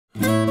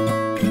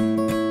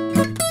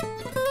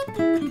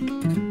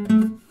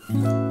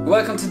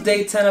welcome to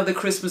day 10 of the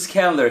Christmas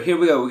calendar. Here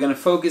we go, we're going to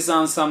focus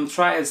on some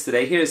triads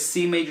today. Here's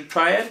C major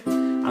triad.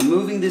 I'm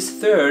moving this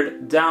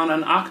third down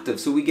an octave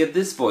so we get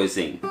this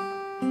voicing.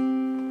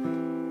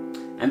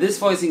 And this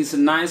voicing is a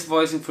nice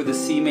voicing for the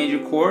C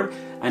major chord,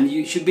 and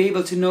you should be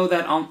able to know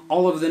that on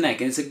all over the neck.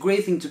 And it's a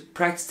great thing to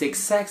practice the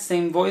exact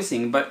same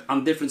voicing but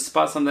on different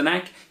spots on the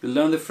neck. You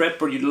learn the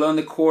fretboard, you learn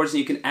the chords, and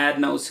you can add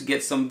notes to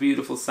get some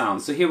beautiful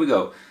sounds. So here we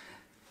go.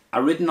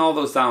 I've written all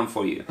those down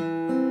for you.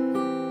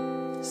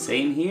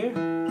 Same here.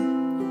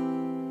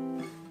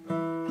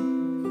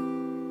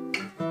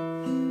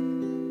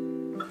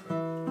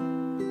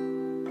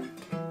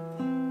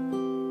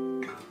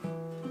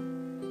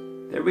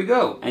 There we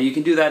go. And you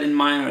can do that in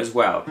minor as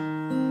well.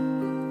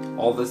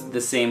 All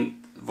the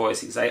same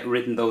voicings. I've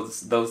written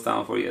those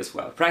down for you as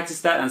well. Practice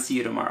that and see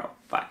you tomorrow.